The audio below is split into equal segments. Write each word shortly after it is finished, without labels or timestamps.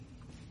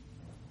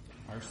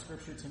Our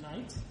scripture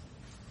tonight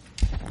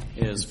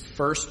is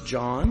 1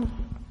 John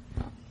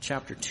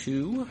chapter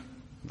 2,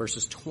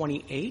 verses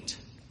 28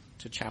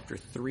 to chapter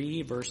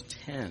 3, verse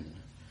 10.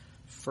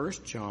 1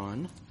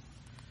 John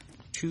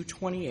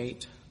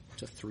 2:28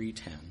 to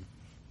 3:10.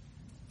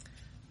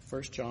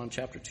 1 John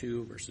chapter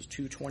 2, verses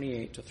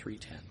 2:28 to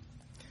 3:10.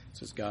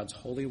 This is God's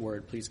holy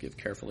word. Please give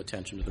careful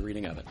attention to the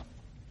reading of it.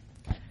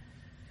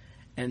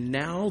 And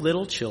now,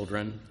 little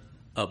children,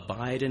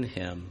 abide in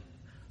him,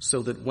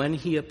 so that when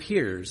he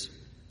appears,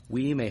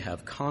 we may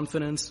have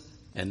confidence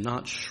and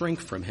not shrink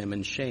from him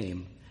in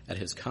shame at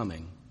his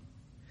coming.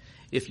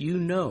 If you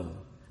know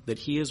that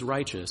he is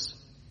righteous,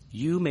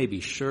 you may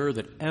be sure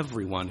that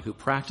everyone who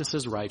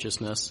practices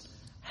righteousness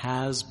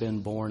has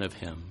been born of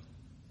him.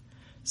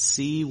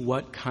 See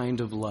what kind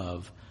of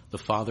love the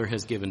Father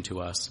has given to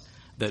us,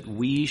 that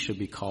we should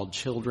be called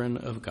children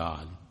of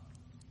God.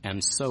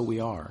 And so we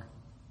are.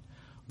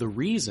 The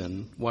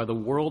reason why the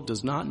world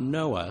does not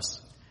know us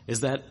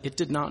is that it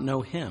did not know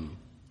him.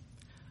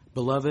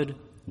 Beloved,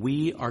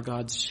 we are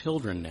God's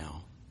children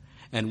now,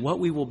 and what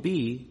we will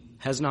be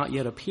has not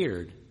yet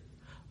appeared.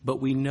 But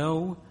we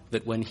know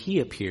that when he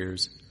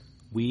appears,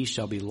 we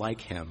shall be like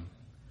him,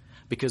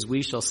 because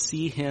we shall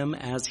see him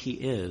as he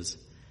is.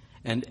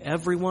 And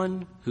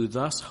everyone who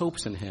thus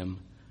hopes in him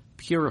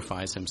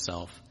purifies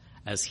himself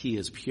as he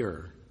is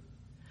pure.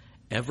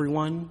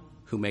 Everyone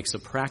who makes a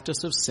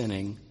practice of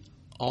sinning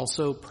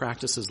also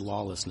practices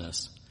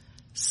lawlessness.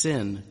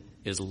 Sin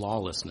is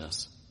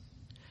lawlessness.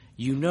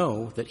 You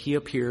know that he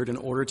appeared in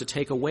order to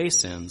take away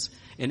sins,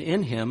 and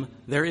in him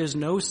there is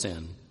no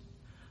sin.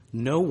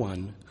 No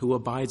one who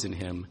abides in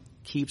him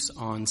keeps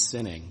on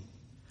sinning.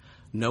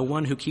 No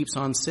one who keeps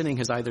on sinning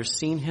has either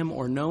seen him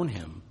or known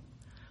him.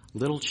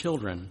 Little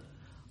children,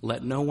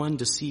 let no one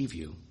deceive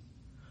you.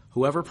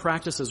 Whoever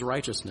practices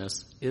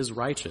righteousness is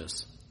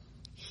righteous.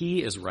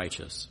 He is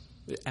righteous,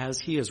 as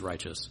he is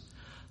righteous.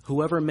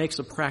 Whoever makes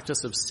a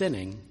practice of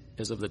sinning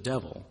is of the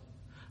devil,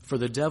 for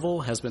the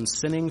devil has been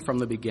sinning from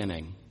the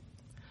beginning.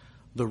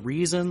 The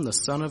reason the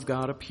Son of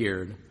God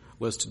appeared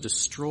was to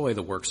destroy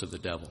the works of the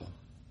devil.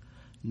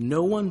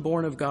 No one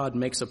born of God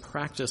makes a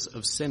practice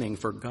of sinning,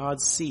 for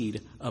God's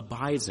seed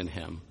abides in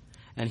him,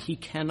 and he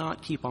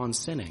cannot keep on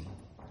sinning,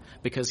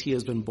 because he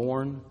has been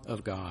born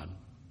of God.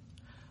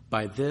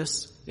 By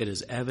this it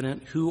is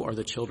evident who are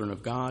the children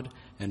of God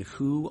and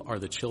who are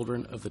the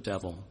children of the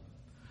devil.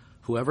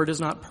 Whoever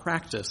does not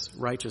practice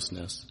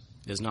righteousness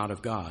is not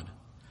of God,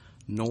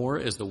 nor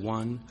is the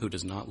one who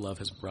does not love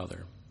his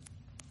brother.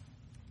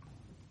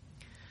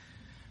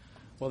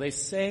 Well, they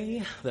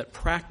say that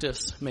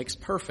practice makes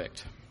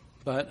perfect,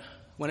 but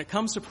when it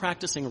comes to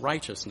practicing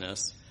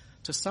righteousness,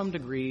 to some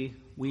degree,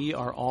 we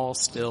are all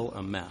still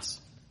a mess.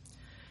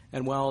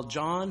 And while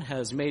John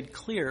has made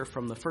clear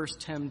from the first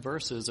 10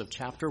 verses of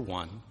chapter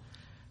 1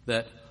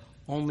 that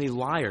only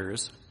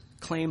liars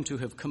claim to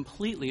have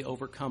completely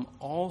overcome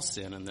all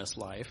sin in this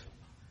life,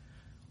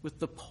 with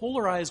the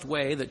polarized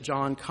way that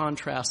John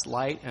contrasts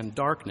light and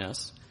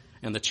darkness,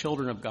 and the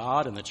children of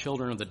God and the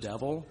children of the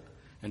devil,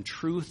 and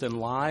truth and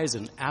lies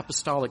and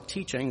apostolic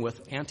teaching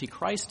with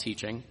antichrist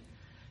teaching,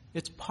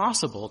 it's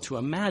possible to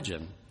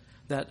imagine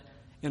that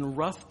in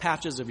rough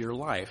patches of your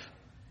life,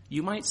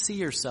 you might see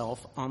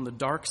yourself on the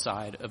dark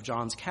side of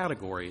John's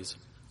categories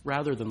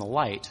rather than the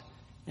light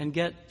and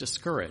get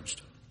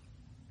discouraged.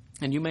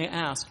 And you may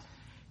ask,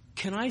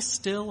 can I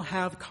still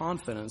have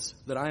confidence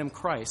that I am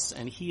Christ's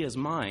and he is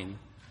mine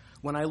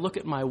when I look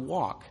at my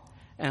walk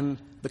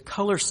and the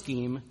color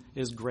scheme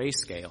is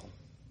grayscale?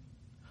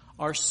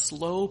 Our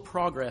slow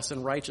progress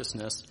in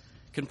righteousness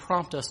can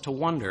prompt us to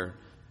wonder,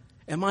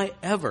 am I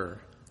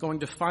ever going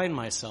to find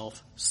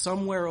myself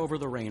somewhere over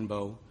the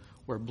rainbow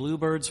where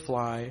bluebirds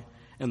fly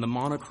and the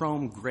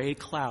monochrome gray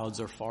clouds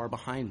are far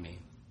behind me?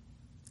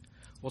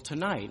 Well,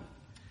 tonight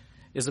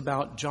is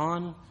about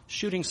John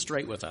shooting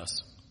straight with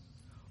us.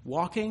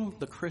 Walking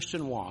the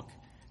Christian walk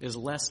is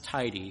less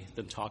tidy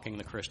than talking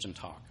the Christian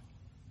talk.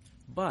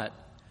 But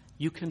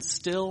you can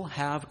still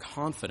have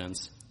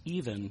confidence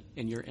even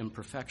in your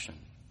imperfection,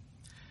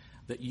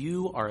 that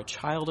you are a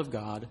child of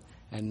God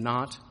and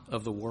not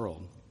of the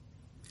world.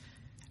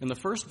 In the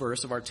first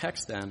verse of our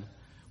text, then,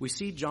 we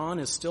see John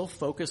is still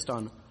focused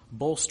on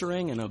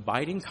bolstering and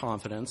abiding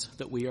confidence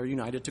that we are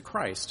united to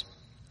Christ.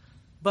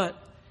 But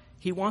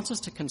he wants us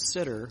to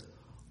consider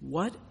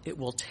what it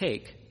will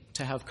take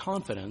to have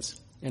confidence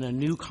in a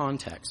new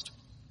context.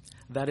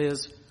 That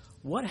is,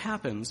 what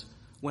happens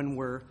when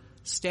we're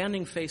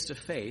standing face to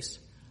face,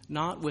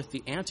 not with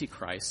the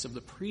antichrists of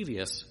the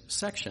previous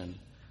section,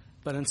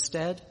 but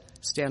instead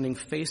standing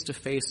face to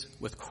face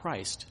with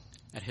Christ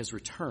at his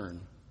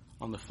return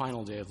on the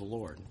final day of the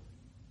Lord.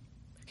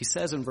 He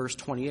says in verse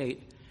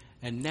 28,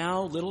 and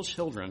now, little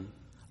children,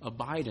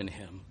 abide in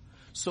him,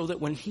 so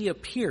that when he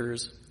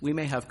appears, we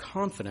may have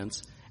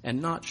confidence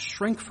and not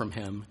shrink from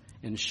him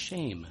in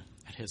shame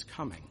at his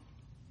coming.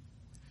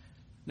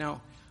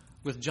 Now,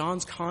 with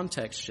John's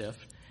context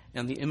shift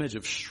and the image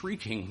of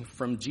shrieking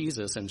from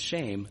Jesus in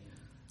shame,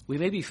 we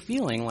may be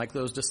feeling like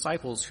those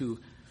disciples who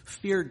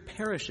feared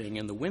perishing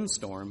in the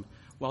windstorm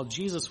while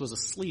Jesus was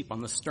asleep on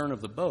the stern of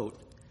the boat.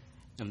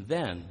 And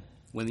then,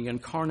 when the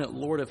incarnate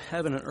Lord of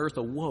heaven and earth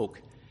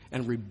awoke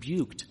and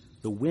rebuked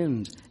the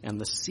wind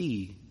and the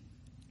sea,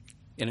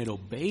 and it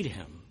obeyed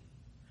him,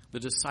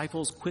 the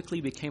disciples quickly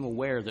became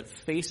aware that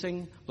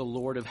facing the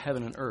Lord of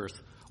heaven and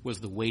earth was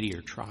the weightier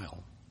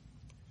trial.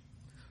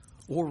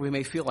 Or we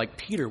may feel like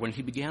Peter when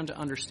he began to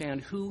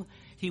understand who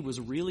he was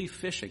really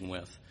fishing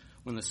with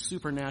when with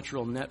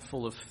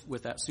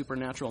that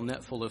supernatural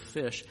net full of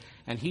fish,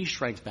 and he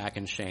shrank back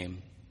in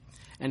shame.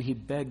 And he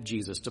begged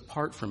Jesus,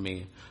 "Depart from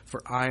me,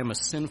 for I am a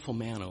sinful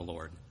man, O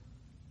Lord."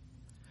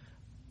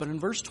 But in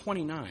verse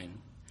 29,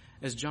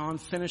 as John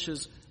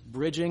finishes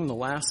bridging the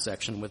last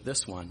section with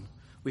this one,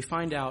 we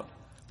find out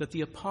that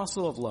the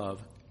apostle of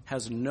love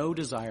has no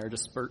desire to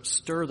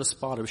stir the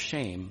pot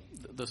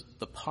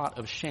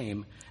of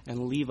shame,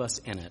 and leave us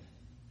in it.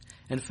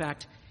 In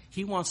fact,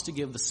 he wants to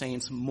give the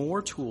saints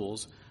more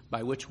tools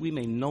by which we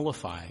may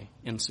nullify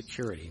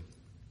insecurity.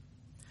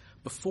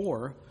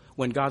 Before,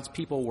 when God's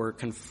people were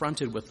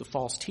confronted with the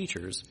false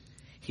teachers,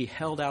 he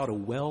held out a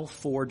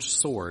well-forged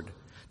sword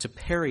to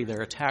parry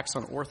their attacks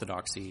on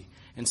orthodoxy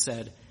and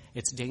said,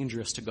 "It's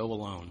dangerous to go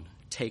alone.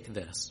 Take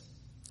this.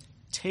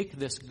 Take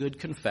this good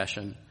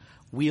confession,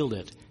 wield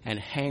it, and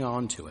hang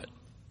on to it."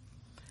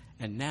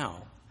 And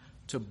now,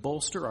 to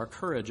bolster our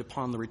courage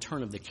upon the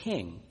return of the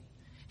King,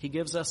 he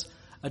gives us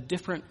a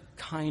different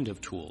kind of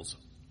tools.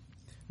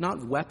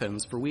 Not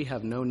weapons, for we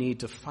have no need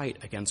to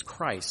fight against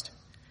Christ.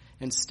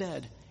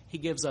 Instead, he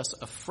gives us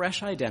a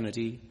fresh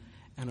identity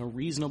and a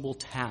reasonable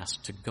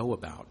task to go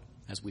about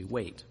as we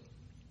wait.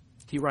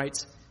 He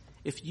writes,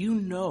 "If you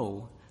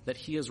know that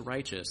he is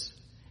righteous,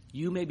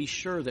 you may be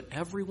sure that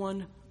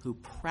everyone who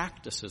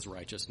practices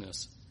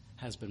righteousness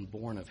has been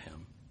born of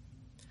him."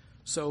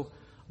 So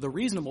the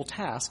reasonable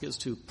task is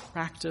to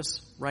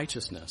practice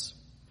righteousness.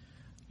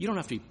 You don't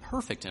have to be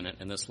perfect in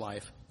it in this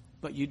life,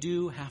 but you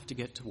do have to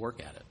get to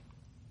work at it.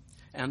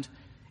 And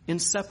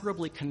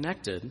inseparably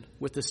connected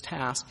with this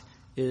task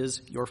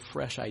is your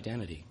fresh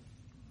identity.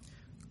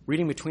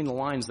 Reading between the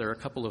lines, there are a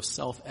couple of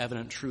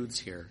self-evident truths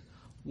here.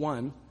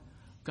 One,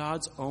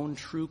 God's own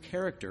true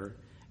character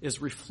is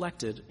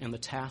reflected in the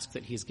task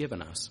that he's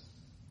given us.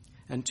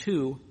 And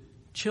two,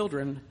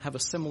 children have a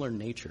similar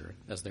nature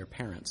as their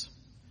parents.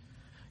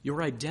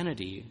 Your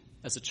identity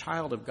as a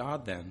child of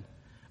God, then,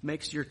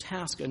 makes your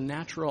task a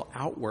natural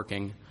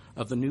outworking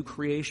of the new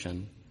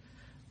creation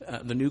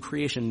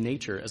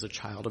nature as a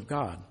child of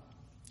God.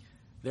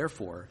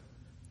 Therefore,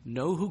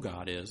 know who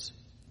God is,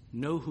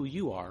 know who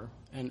you are,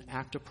 and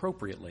act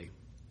appropriately.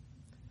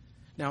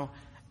 Now,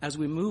 as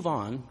we move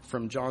on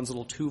from John's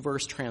little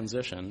 2-verse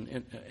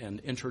transition and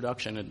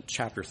introduction in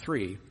chapter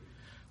 3,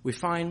 we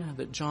find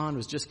that John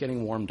was just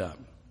getting warmed up.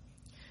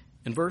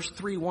 In verse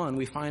 3:1,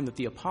 we find that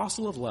the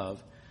apostle of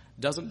love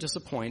doesn't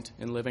disappoint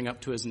in living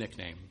up to his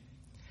nickname.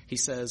 He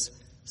says,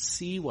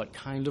 "See what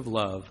kind of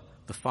love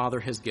the Father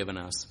has given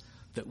us,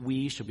 that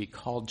we should be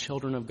called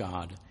children of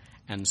God,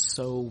 and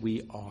so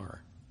we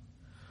are.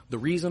 The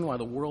reason why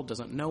the world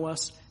doesn't know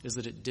us is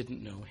that it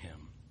didn't know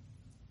him."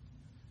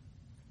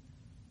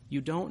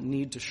 You don't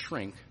need to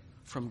shrink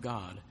from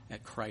God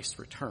at Christ's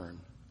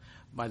return.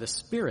 By the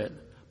Spirit,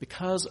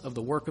 because of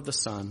the work of the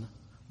Son,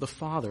 the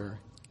Father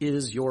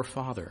is your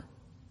Father.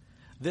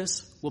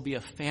 This will be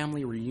a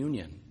family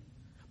reunion,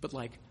 but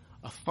like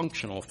a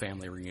functional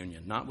family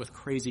reunion, not with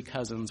crazy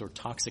cousins or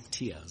toxic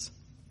tias.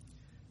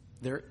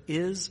 There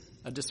is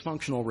a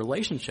dysfunctional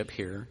relationship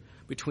here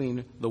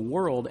between the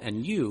world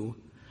and you,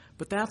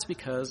 but that's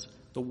because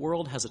the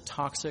world has a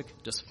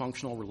toxic,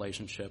 dysfunctional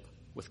relationship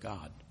with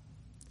God.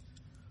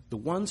 The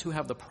ones who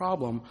have the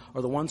problem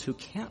are the ones who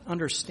can't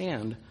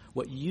understand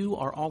what you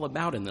are all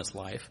about in this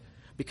life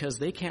because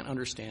they can't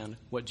understand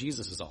what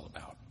Jesus is all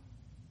about.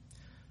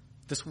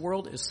 This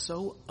world is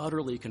so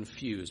utterly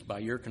confused by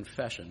your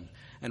confession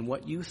and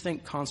what you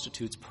think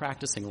constitutes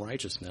practicing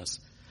righteousness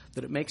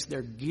that it makes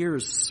their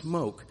gears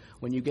smoke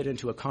when you get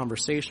into a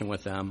conversation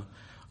with them,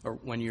 or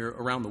when you're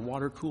around the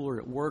water cooler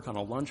at work on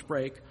a lunch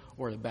break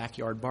or at a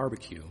backyard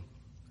barbecue.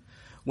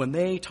 When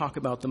they talk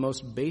about the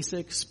most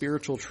basic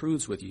spiritual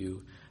truths with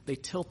you, they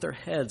tilt their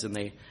heads and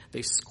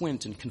they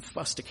squint in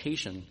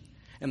confustication,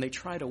 and they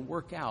try to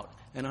work out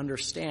and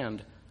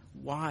understand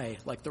why,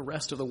 like the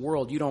rest of the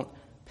world, you don't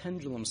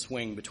pendulum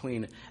swing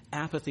between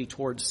apathy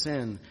towards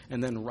sin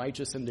and then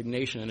righteous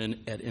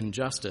indignation at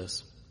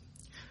injustice.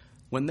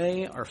 When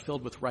they are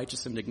filled with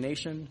righteous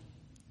indignation,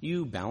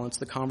 you balance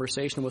the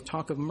conversation with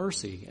talk of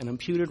mercy and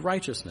imputed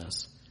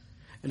righteousness.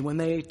 And when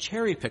they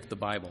cherry-pick the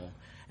Bible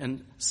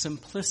and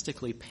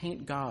simplistically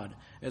paint God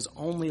as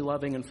only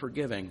loving and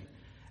forgiving,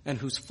 and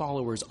whose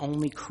followers'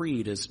 only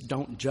creed is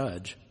don't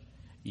judge,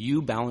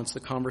 you balance the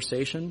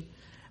conversation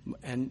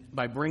and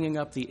by bringing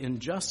up the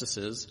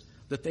injustices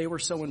that they were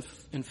so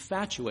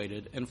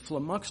infatuated and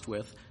flummoxed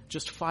with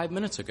just 5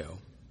 minutes ago.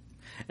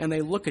 And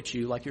they look at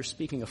you like you're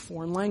speaking a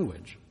foreign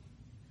language.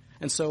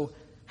 And so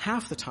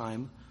half the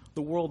time,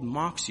 the world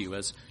mocks you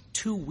as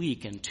too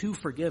weak and too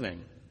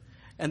forgiving.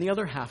 And the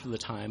other half of the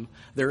time,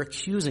 they're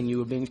accusing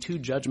you of being too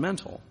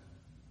judgmental.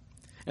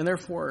 And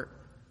therefore,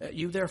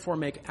 You therefore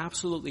make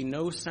absolutely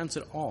no sense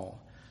at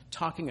all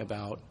talking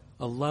about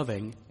a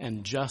loving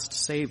and just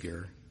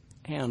Savior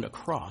and a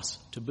cross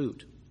to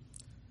boot.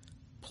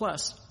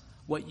 Plus,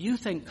 what you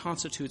think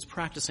constitutes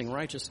practicing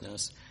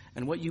righteousness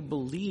and what you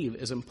believe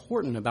is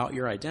important about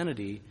your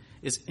identity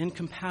is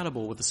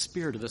incompatible with the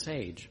spirit of this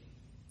age.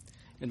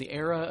 In the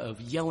era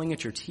of yelling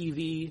at your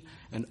TV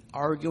and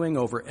arguing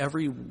over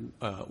every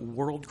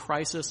world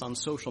crisis on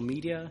social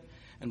media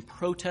and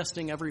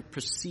protesting every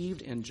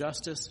perceived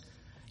injustice,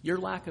 your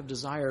lack of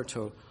desire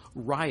to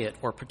riot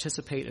or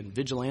participate in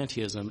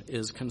vigilantism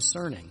is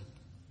concerning.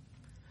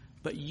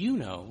 But you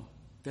know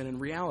that in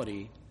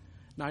reality,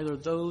 neither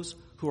those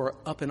who are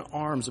up in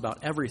arms about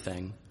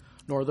everything,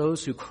 nor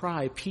those who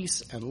cry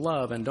peace and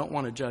love and don't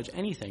want to judge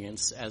anything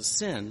as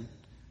sin,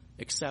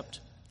 except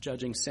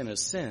judging sin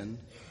as sin,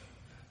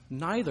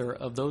 neither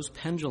of those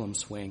pendulum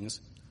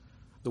swings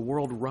the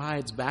world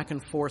rides back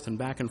and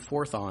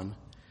forth on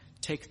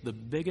take the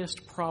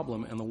biggest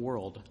problem in the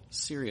world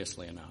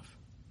seriously enough.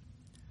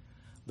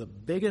 The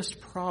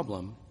biggest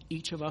problem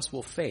each of us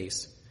will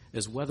face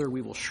is whether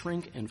we will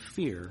shrink in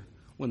fear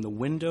when the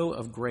window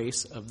of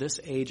grace of this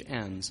age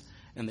ends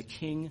and the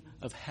King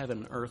of heaven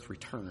and earth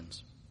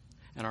returns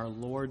and our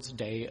Lord's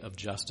day of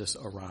justice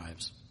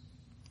arrives.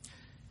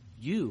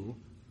 You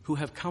who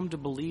have come to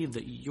believe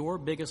that your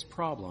biggest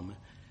problem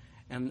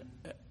and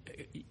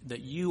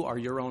that you are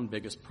your own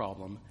biggest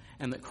problem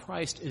and that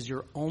Christ is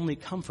your only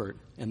comfort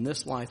in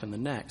this life and the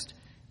next,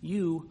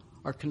 you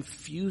are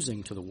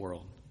confusing to the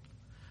world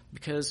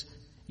because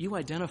you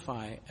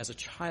identify as a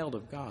child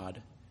of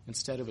God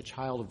instead of a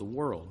child of the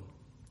world.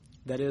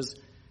 That is,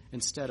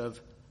 instead of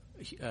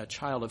a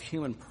child of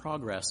human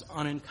progress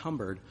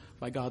unencumbered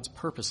by God's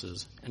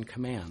purposes and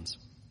commands.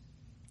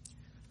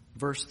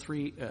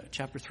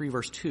 Chapter 3,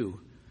 verse 2,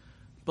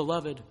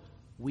 Beloved,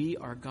 we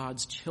are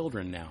God's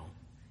children now,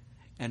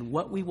 and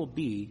what we will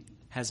be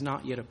has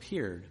not yet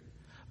appeared,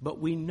 but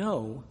we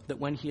know that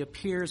when he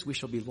appears we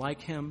shall be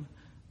like him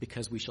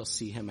because we shall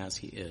see him as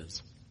he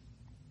is.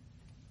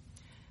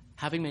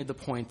 Having made the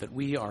point that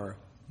we are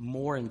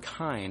more in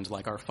kind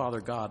like our Father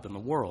God than the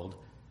world,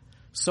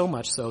 so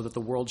much so that the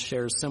world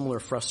shares similar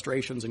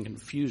frustrations and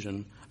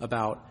confusion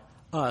about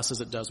us as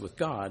it does with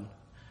God,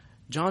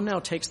 John now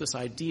takes this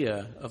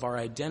idea of our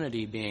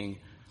identity being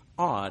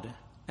odd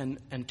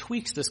and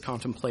tweaks this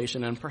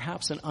contemplation in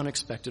perhaps an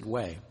unexpected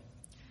way.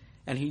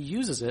 And he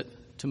uses it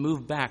to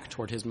move back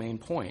toward his main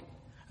point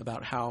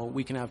about how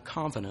we can have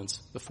confidence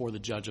before the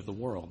judge of the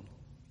world.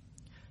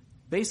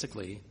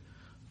 Basically,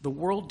 the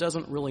world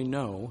doesn't really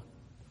know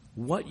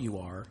what you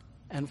are,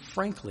 and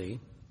frankly,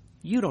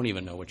 you don't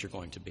even know what you're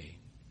going to be.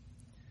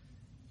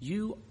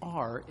 You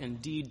are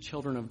indeed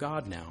children of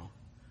God now,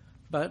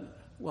 but,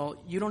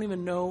 well, you don't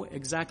even know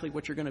exactly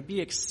what you're going to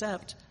be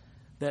except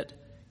that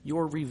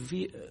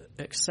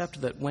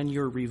when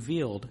you're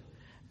revealed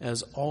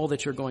as all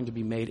that you're going to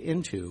be made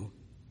into,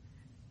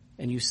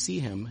 and you see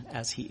him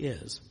as he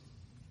is,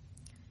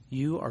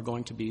 you are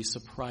going to be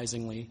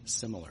surprisingly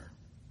similar.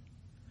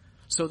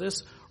 So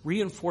this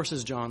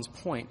reinforces John's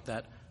point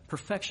that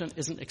perfection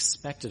isn't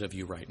expected of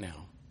you right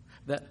now,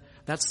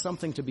 that's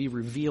something to be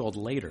revealed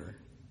later.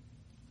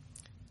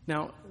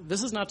 Now,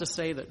 this is not to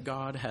say that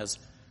God has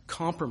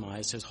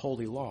compromised his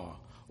holy law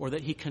or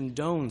that he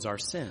condones our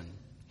sin.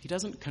 He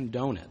doesn't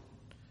condone it.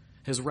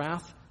 His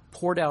wrath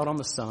poured out on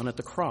the Son at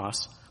the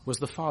cross was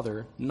the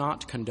Father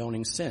not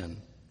condoning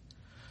sin.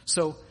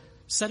 So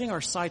setting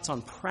our sights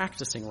on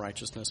practicing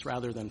righteousness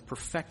rather than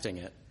perfecting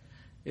it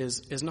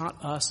is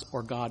not us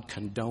or God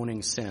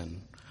condoning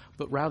sin,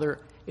 but rather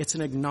it's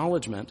an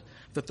acknowledgement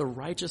that the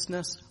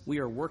righteousness we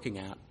are working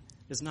at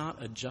is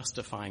not a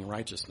justifying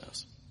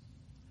righteousness.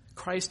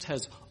 Christ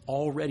has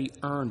already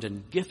earned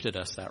and gifted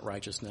us that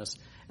righteousness,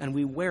 and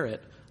we wear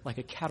it like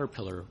a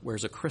caterpillar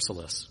wears a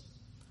chrysalis.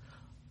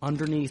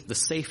 Underneath the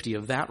safety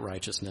of that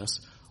righteousness,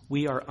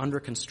 we are under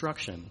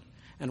construction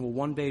and will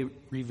one day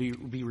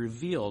be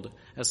revealed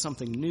as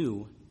something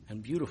new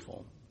and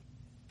beautiful.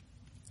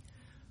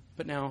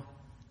 But now,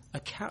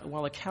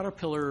 while a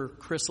caterpillar,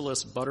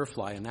 chrysalis,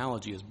 butterfly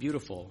analogy is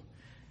beautiful,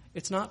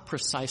 it's not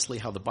precisely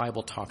how the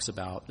Bible talks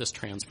about this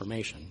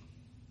transformation.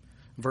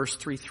 Verse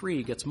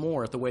 3:3 gets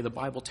more at the way the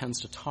Bible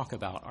tends to talk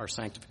about our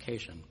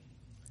sanctification.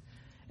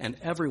 And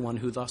everyone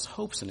who thus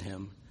hopes in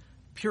him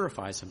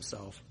purifies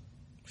himself,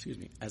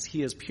 as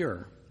he is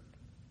pure.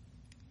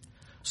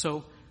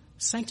 So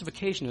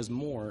sanctification is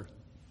more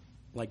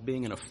like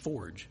being in a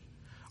forge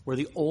where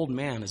the old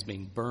man is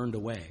being burned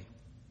away.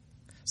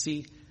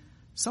 See,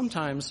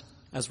 sometimes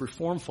as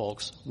Reformed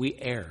folks, we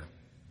err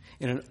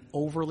in an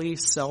overly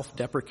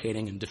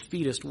self-deprecating and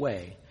defeatist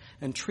way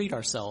and treat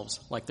ourselves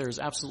like there is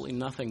absolutely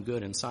nothing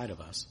good inside of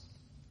us.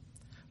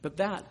 But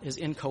that is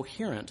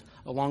incoherent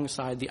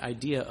alongside the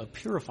idea of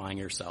purifying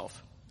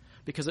yourself,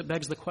 because it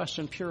begs the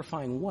question,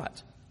 purifying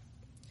what?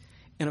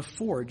 In a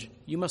forge,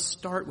 you must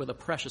start with a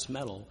precious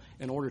metal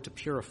in order to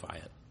purify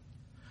it.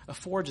 A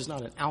forge is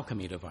not an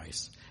alchemy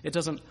device. It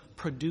doesn't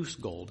produce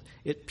gold.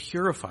 It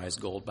purifies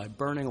gold by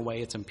burning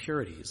away its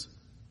impurities.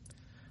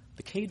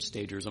 The cage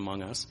stagers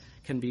among us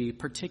can be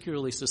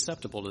particularly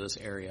susceptible to this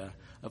area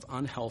of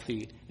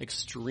unhealthy,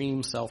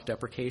 extreme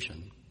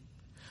self-deprecation.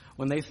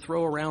 When they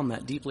throw around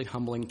that deeply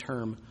humbling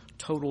term,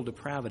 total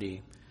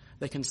depravity,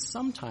 they can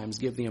sometimes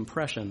give the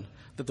impression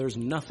that there's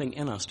nothing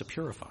in us to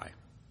purify.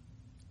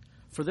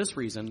 For this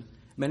reason,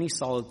 many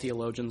solid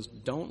theologians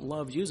don't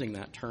love using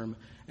that term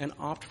and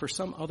opt for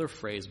some other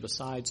phrase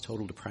besides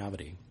total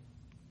depravity.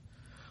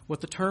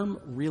 What the term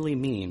really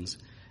means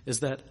is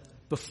that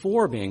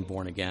before being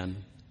born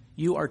again,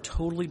 you are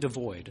totally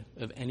devoid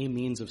of any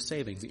means of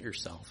saving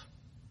yourself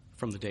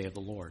from the day of the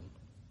Lord.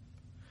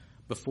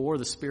 Before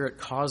the Spirit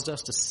caused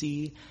us to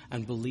see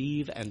and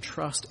believe and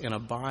trust and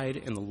abide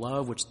in the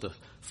love which the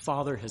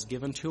Father has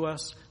given to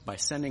us by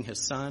sending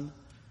his Son,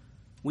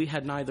 we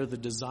had neither the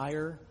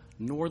desire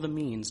nor the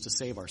means to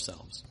save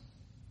ourselves.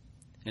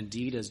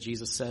 Indeed, as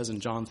Jesus says in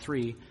John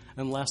 3,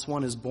 unless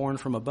one is born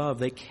from above,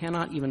 they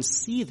cannot even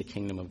see the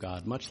kingdom of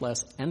God, much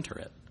less enter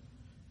it.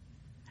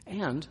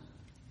 And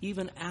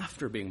even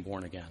after being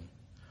born again,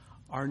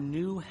 our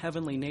new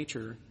heavenly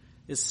nature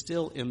is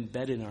still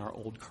embedded in our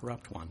old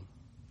corrupt one.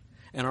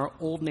 And our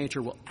old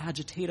nature will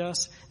agitate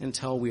us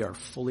until we are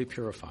fully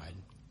purified.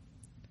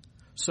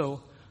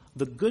 So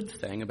the good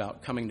thing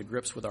about coming to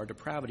grips with our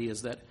depravity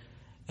is that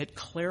it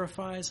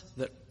clarifies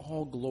that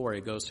all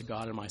glory goes to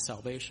God in my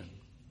salvation.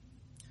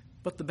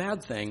 But the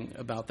bad thing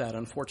about that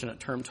unfortunate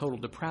term, total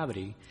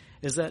depravity,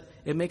 is that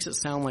it makes it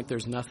sound like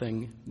there's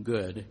nothing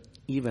good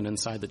even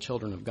inside the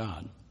children of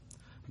God.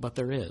 But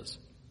there is.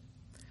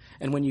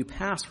 And when you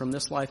pass from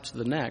this life to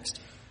the next,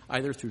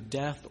 either through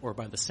death or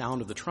by the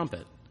sound of the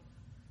trumpet,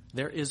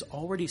 there is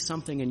already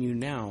something in you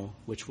now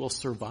which will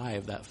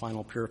survive that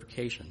final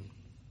purification.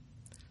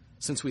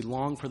 Since we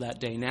long for that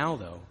day now,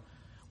 though,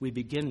 we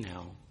begin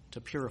now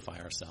to purify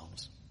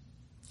ourselves.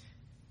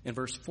 In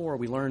verse 4,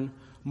 we learn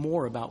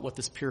more about what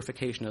this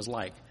purification is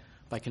like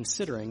by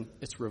considering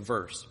its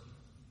reverse.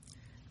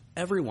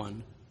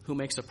 Everyone who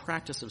makes a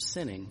practice of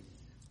sinning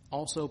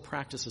also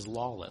practices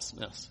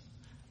lawlessness.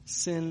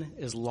 Sin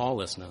is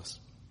lawlessness.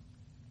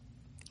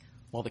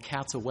 While the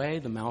cat's away,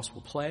 the mouse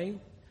will play.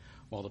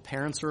 While the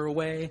parents are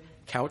away,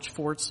 couch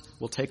forts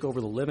will take over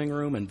the living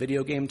room and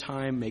video game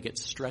time may get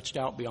stretched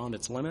out beyond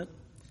its limit.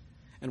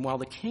 And while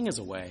the king is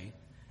away,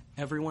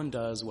 everyone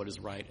does what is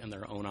right in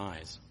their own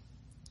eyes.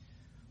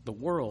 The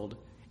world,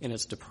 in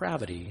its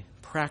depravity,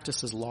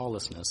 practices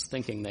lawlessness,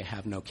 thinking they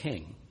have no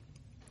king.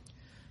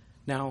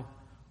 Now,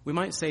 we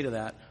might say to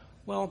that,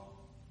 well,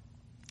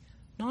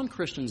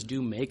 non-Christians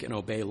do make and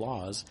obey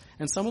laws,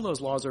 and some of those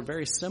laws are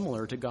very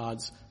similar to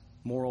God's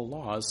moral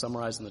laws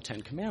summarized in the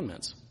Ten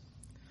Commandments.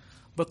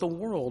 But the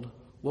world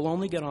will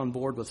only get on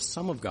board with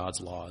some of God's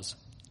laws,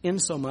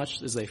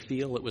 insomuch as they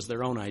feel it was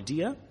their own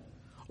idea,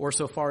 or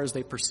so far as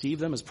they perceive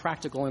them as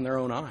practical in their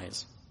own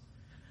eyes.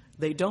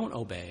 They don't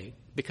obey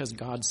because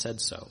God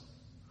said so,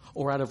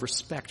 or out of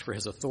respect for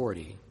his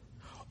authority,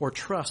 or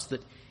trust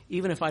that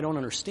even if I don't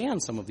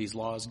understand some of these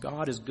laws,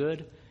 God is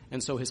good,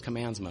 and so his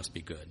commands must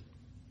be good.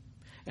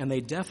 And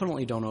they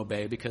definitely don't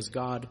obey because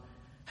God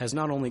has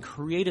not only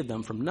created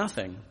them from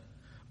nothing,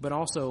 but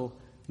also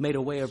made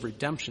a way of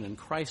redemption in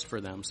Christ for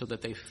them so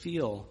that they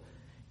feel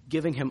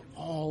giving him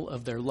all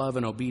of their love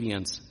and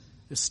obedience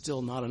is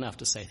still not enough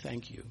to say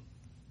thank you.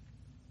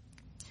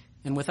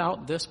 And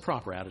without this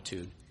proper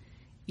attitude,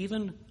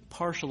 even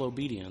partial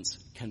obedience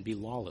can be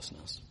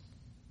lawlessness.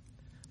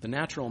 The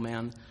natural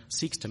man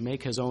seeks to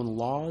make his own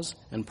laws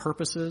and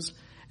purposes,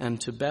 and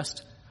to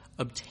best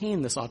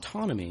obtain this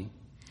autonomy,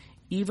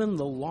 even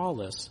the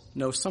lawless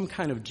know some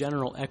kind of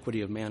general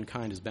equity of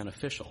mankind is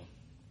beneficial.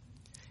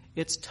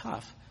 It's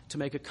tough to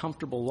make a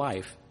comfortable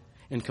life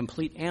in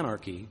complete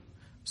anarchy,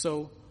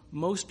 so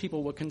most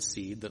people will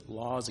concede that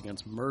laws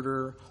against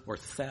murder or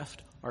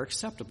theft are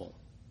acceptable.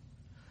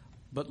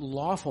 But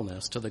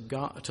lawfulness to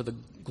the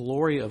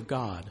glory of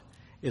God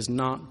is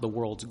not the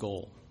world's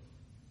goal.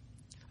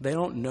 They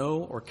don't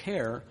know or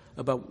care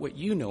about what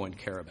you know and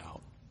care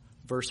about.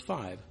 Verse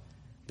 5,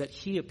 that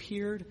he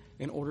appeared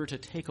in order to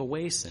take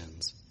away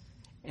sins,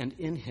 and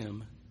in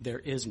him there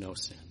is no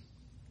sin.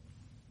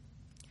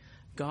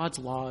 God's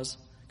laws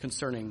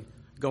concerning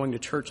going to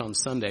church on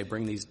Sunday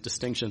bring these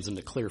distinctions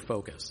into clear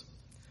focus.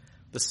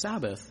 The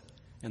Sabbath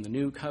and the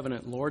New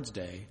Covenant Lord's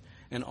Day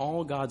and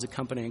all God's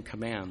accompanying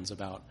commands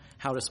about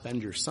how to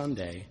spend your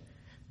Sunday,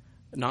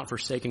 not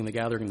forsaking the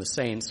gathering of the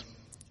saints,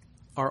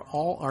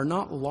 are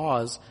not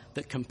laws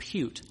that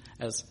compute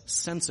as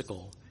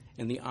sensical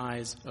in the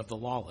eyes of the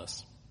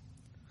lawless.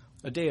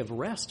 A day of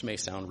rest may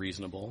sound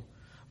reasonable,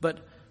 but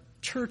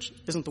church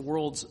isn't the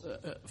world's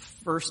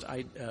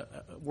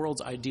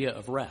idea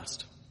of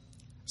rest.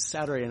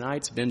 Saturday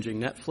nights binging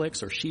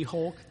Netflix or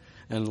She-Hulk,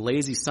 and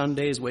lazy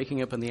Sundays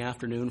waking up in the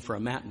afternoon for a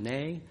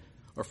matinee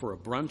or for a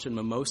brunch and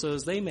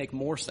mimosas, they make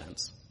more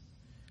sense.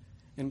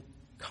 And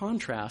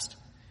contrast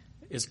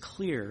is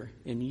clear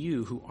in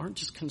you who aren't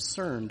just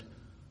concerned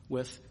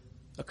with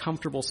a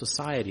comfortable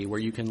society where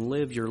you can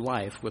live your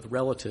life with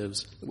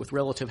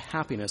relative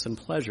happiness and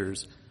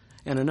pleasures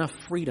and enough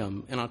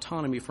freedom and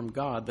autonomy from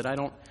God that I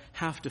don't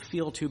have to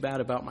feel too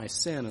bad about my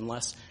sin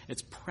unless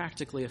it's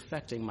practically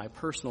affecting my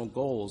personal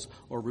goals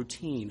or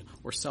routine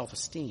or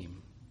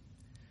self-esteem.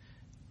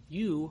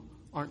 You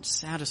aren't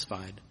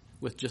satisfied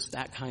with just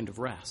that kind of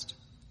rest.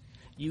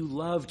 You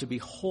love to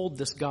behold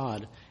this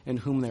God in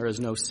whom there is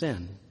no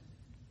sin.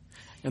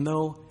 And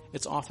though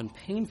it's often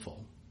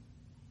painful,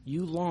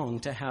 you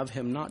long to have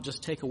him not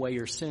just take away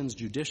your sins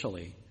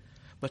judicially,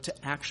 but to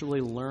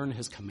actually learn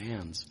his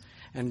commands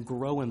and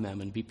grow in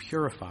them and be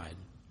purified.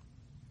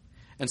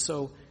 And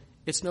so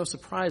it's no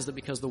surprise that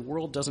because the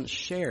world doesn't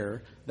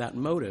share that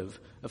motive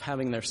of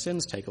having their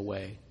sins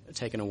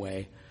taken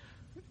away,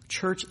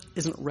 church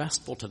isn't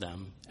restful to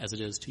them as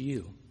it is to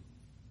you.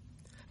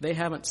 They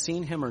haven't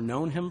seen him or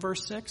known him,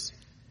 verse 6,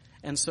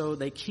 and so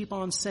they keep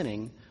on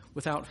sinning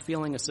without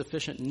feeling a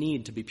sufficient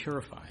need to be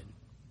purified.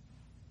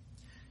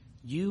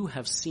 You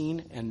have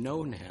seen and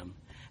known him,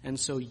 and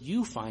so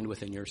you find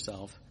within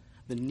yourself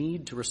the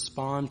need to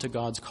respond to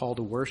God's call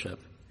to worship,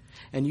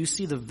 and you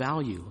see the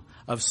value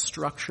of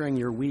structuring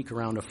your week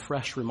around a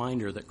fresh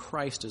reminder that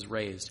Christ is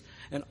raised,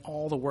 and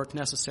all the work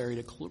necessary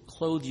to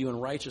clothe you in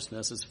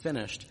righteousness is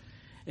finished,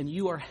 and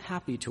you are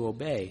happy to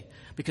obey,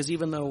 because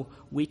even though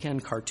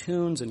weekend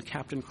cartoons and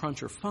Captain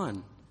Crunch are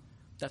fun,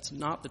 that's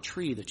not the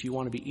tree that you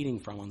want to be eating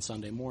from on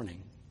Sunday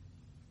morning.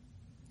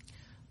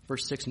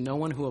 Verse 6, no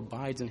one who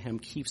abides in him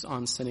keeps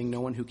on sinning. No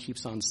one who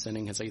keeps on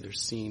sinning has either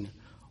seen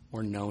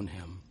or known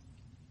him.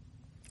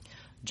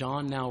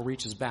 John now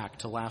reaches back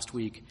to last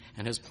week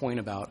and his point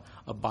about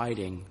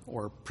abiding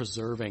or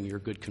preserving your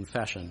good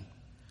confession,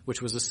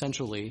 which was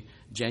essentially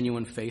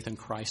genuine faith in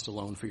Christ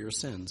alone for your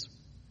sins.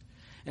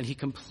 And he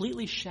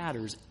completely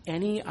shatters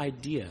any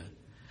idea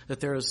that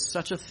there is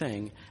such a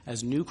thing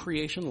as new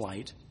creation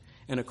light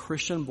and a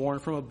Christian born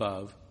from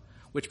above,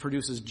 which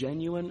produces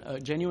genuine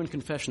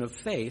confession of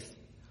faith,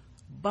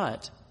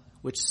 but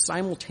which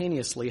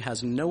simultaneously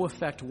has no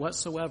effect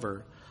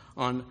whatsoever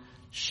on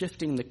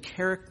shifting the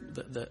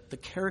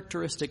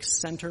characteristic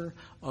center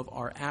of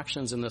our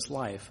actions in this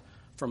life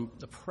from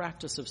the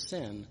practice of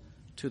sin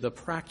to the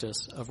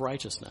practice of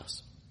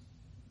righteousness.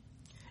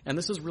 And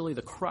this is really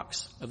the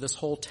crux of this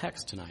whole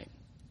text tonight.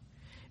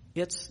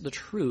 It's the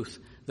truth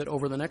that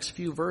over the next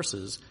few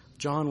verses,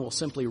 John will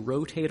simply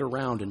rotate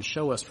around and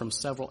show us from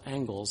several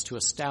angles to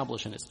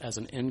establish it as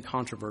an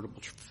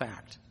incontrovertible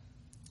fact.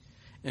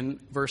 In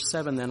verse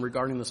 7 then,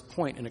 regarding this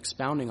point and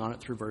expounding on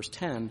it through verse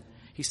 10,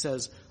 he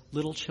says,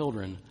 little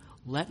children,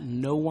 let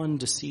no one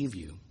deceive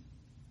you.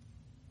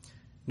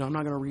 Now, I'm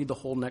not going to read the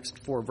whole next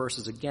 4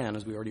 verses again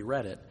as we already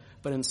read it,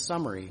 but in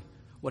summary,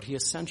 what he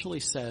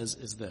essentially says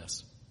is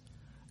this: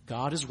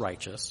 God is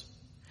righteous,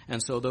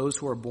 and so those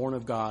who are born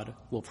of God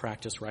will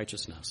practice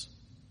righteousness.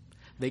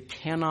 They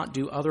cannot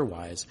do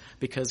otherwise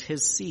because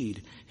his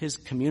seed, his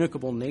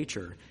communicable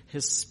nature,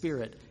 his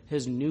spirit,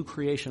 his new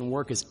creation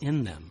work is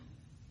in them.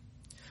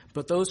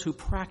 But those who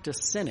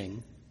practice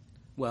sinning,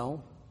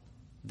 well,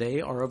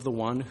 they are of the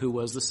one who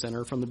was the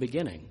sinner from the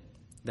beginning,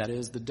 that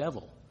is, the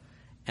devil.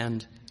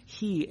 And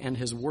he and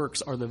his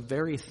works are the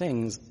very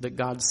things that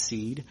God's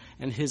seed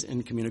and his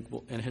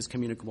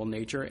communicable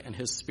nature and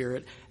his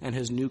spirit and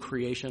his new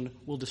creation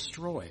will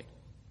destroy.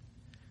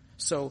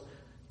 So,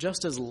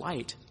 just as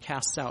light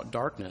casts out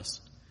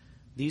darkness,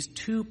 these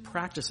two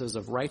practices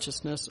of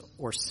righteousness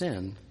or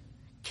sin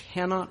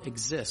cannot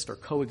exist or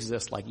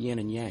coexist like yin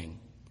and yang.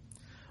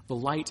 The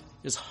light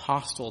is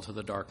hostile to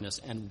the darkness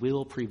and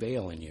will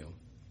prevail in you.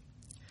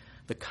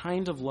 The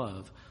kind of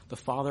love the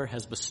Father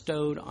has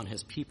bestowed on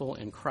his people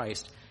in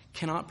Christ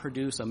cannot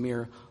produce a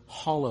mere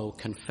hollow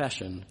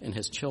confession in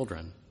his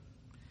children.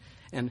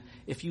 And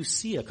if you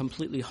see a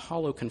completely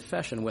hollow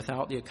confession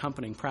without the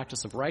accompanying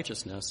practice of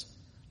righteousness,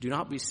 do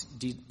not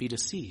be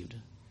deceived.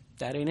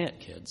 That ain't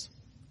it, kids.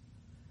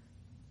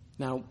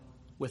 Now,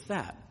 with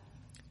that,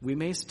 we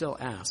may still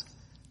ask,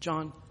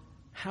 John,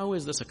 how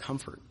is this a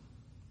comfort?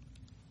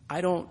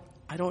 I don't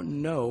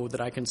know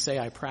that I can say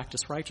I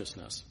practice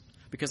righteousness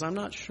because I'm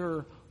not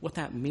sure what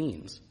that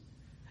means.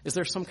 Is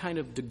there some kind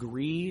of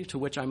degree to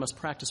which I must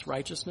practice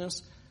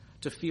righteousness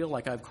to feel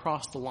like I've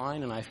crossed the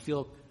line and I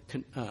feel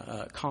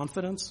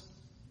confidence?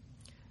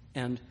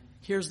 And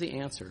here's the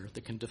answer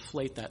that can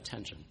deflate that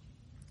tension.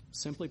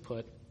 Simply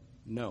put,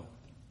 no.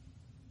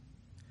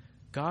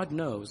 God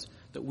knows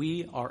that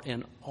we are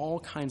in all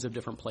kinds of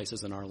different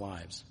places in our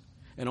lives.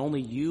 And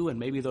only you and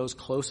maybe those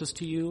closest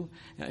to you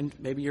and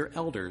maybe your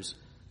elders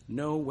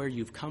know where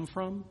you've come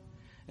from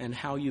and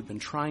how you've been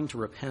trying to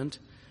repent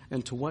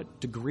and to what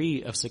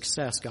degree of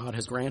success God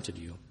has granted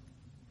you.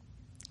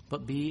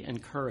 But be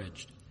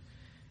encouraged.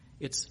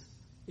 It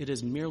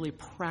is merely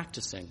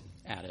practicing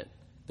at it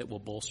that will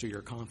bolster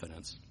your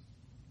confidence.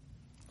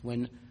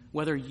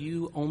 Whether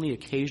you only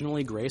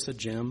occasionally grace a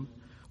gym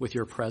with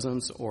your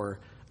presence or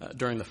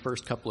during the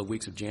first couple of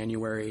weeks of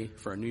January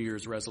for a New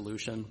Year's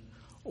resolution,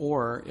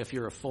 or if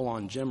you're a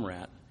full-on gym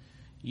rat,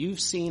 you've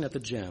seen at the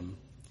gym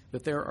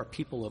that there are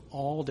people of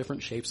all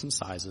different shapes and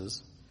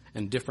sizes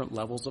and different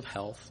levels of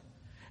health,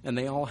 and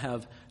they all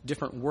have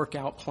different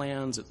workout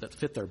plans that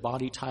fit their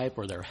body type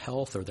or their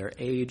health or their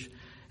age,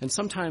 And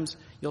sometimes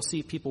you'll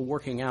see people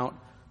working out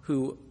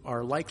who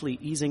are likely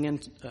easing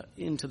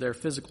into their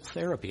physical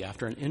therapy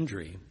after an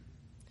injury.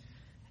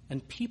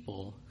 And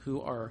people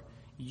who are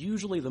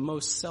usually the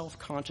most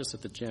self-conscious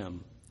at the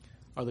gym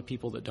are the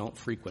people that don't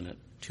frequent it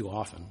too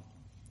often.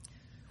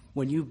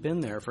 When you've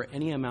been there for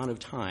any amount of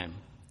time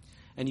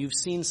and you've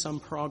seen some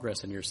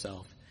progress in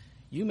yourself,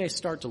 you may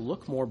start to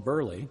look more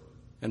burly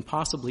and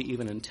possibly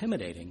even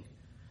intimidating,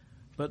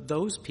 but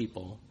those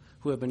people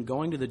who have been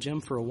going to the gym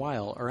for a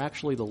while are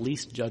actually the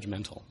least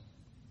judgmental.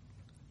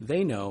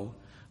 They know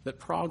that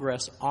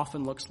progress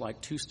often looks like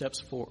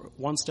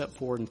 1 step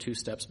forward and 2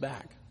 steps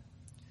back.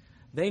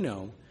 They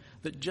know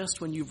that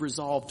just when you've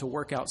resolved to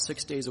work out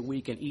 6 days a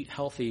week and eat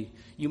healthy,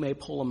 you may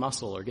pull a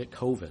muscle or get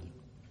COVID,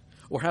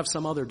 or have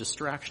some other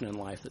distraction in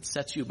life that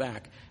sets you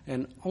back,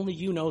 and only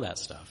you know that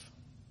stuff.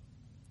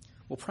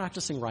 Well,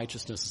 practicing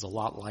righteousness is a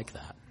lot like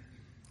that.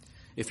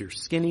 If you're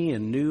skinny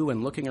and new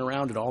and looking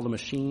around at all the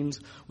machines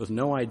with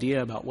no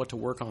idea about what to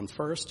work on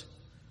first,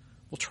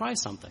 well, try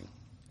something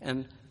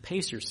and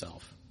pace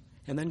yourself,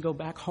 and then go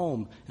back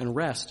home and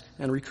rest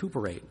and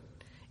recuperate.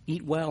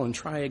 Eat well and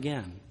try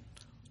again.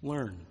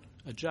 Learn,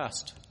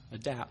 adjust,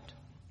 adapt.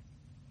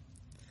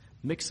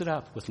 Mix it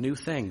up with new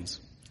things.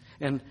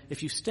 And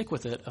if you stick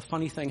with it, a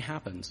funny thing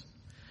happens.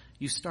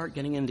 You start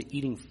getting into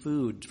eating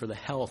food for the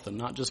health and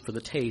not just for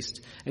the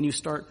taste, and you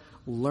start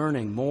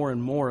learning more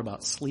and more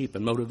about sleep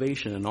and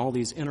motivation and all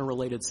these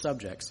interrelated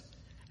subjects.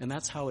 And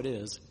that's how it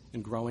is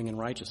in growing in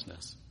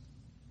righteousness.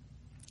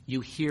 You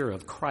hear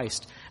of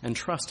Christ and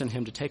trust in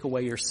him to take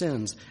away your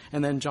sins,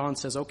 and then John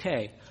says,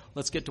 okay,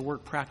 let's get to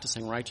work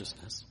practicing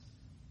righteousness.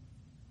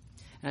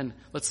 And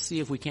let's see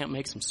if we can't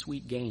make some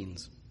sweet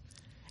gains.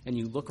 And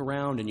you look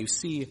around and you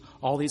see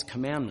all these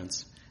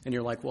commandments, and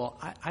you're like,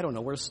 well, I don't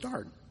know where to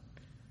start.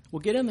 Well,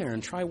 get in there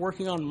and try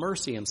working on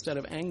mercy instead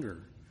of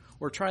anger.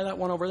 Or try that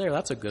one over there.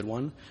 That's a good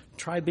one.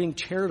 Try being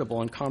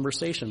charitable in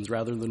conversations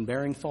rather than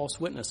bearing false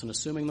witness and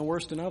assuming the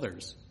worst in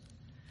others.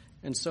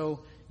 And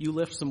so you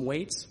lift some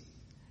weights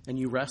and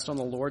you rest on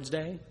the Lord's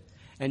Day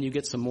and you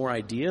get some more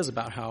ideas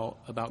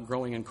about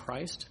growing in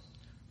Christ,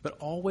 but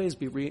always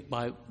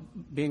by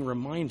being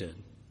reminded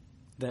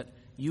that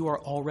you are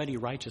already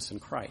righteous in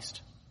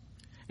Christ.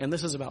 And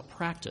this is about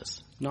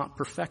practice, not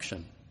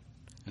perfection,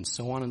 and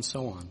so on and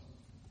so on.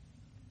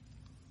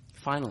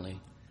 Finally,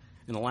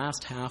 in the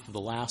last half of the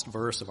last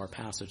verse of our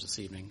passage this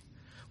evening,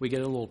 we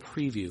get a little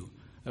preview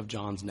of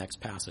John's next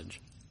passage.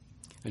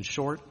 In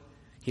short,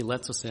 he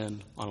lets us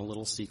in on a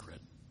little secret.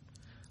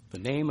 The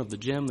name of the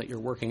gym that you're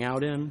working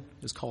out in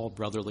is called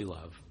brotherly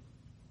love.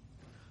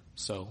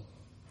 So,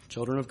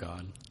 children of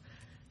God,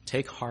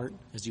 take heart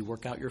as you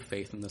work out your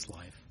faith in this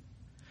life.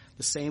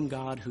 The same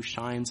God who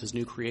shines his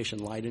new creation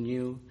light in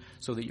you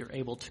so that you're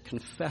able to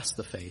confess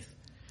the faith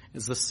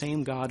is the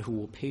same God who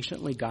will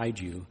patiently guide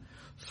you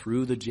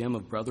through the gym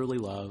of brotherly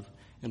love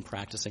and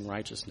practicing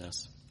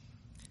righteousness.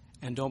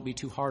 And don't be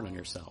too hard on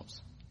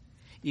yourselves.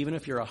 Even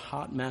if you're a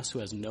hot mess who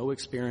has no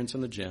experience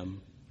in the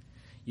gym,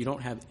 you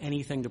don't have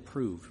anything to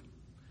prove.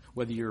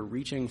 Whether you're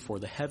reaching for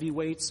the heavy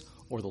weights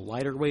or the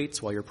lighter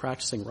weights while you're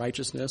practicing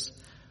righteousness,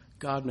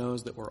 God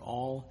knows that we're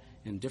all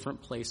in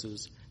different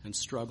places and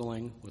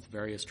struggling with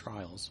various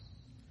trials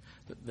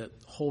that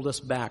hold us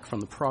back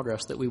from the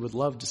progress that we would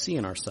love to see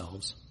in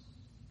ourselves.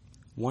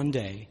 One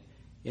day,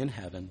 in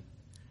heaven,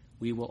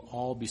 we will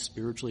all be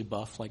spiritually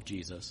buff like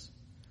Jesus.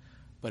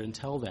 But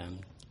until then,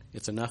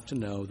 it's enough to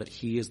know that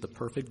he is the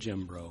perfect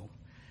gym bro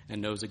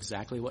and knows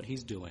exactly what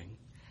he's doing.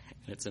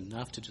 And it's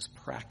enough to just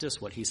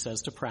practice what he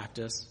says to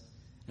practice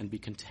and be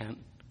content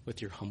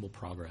with your humble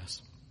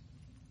progress.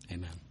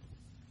 Amen.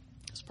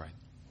 Let's pray.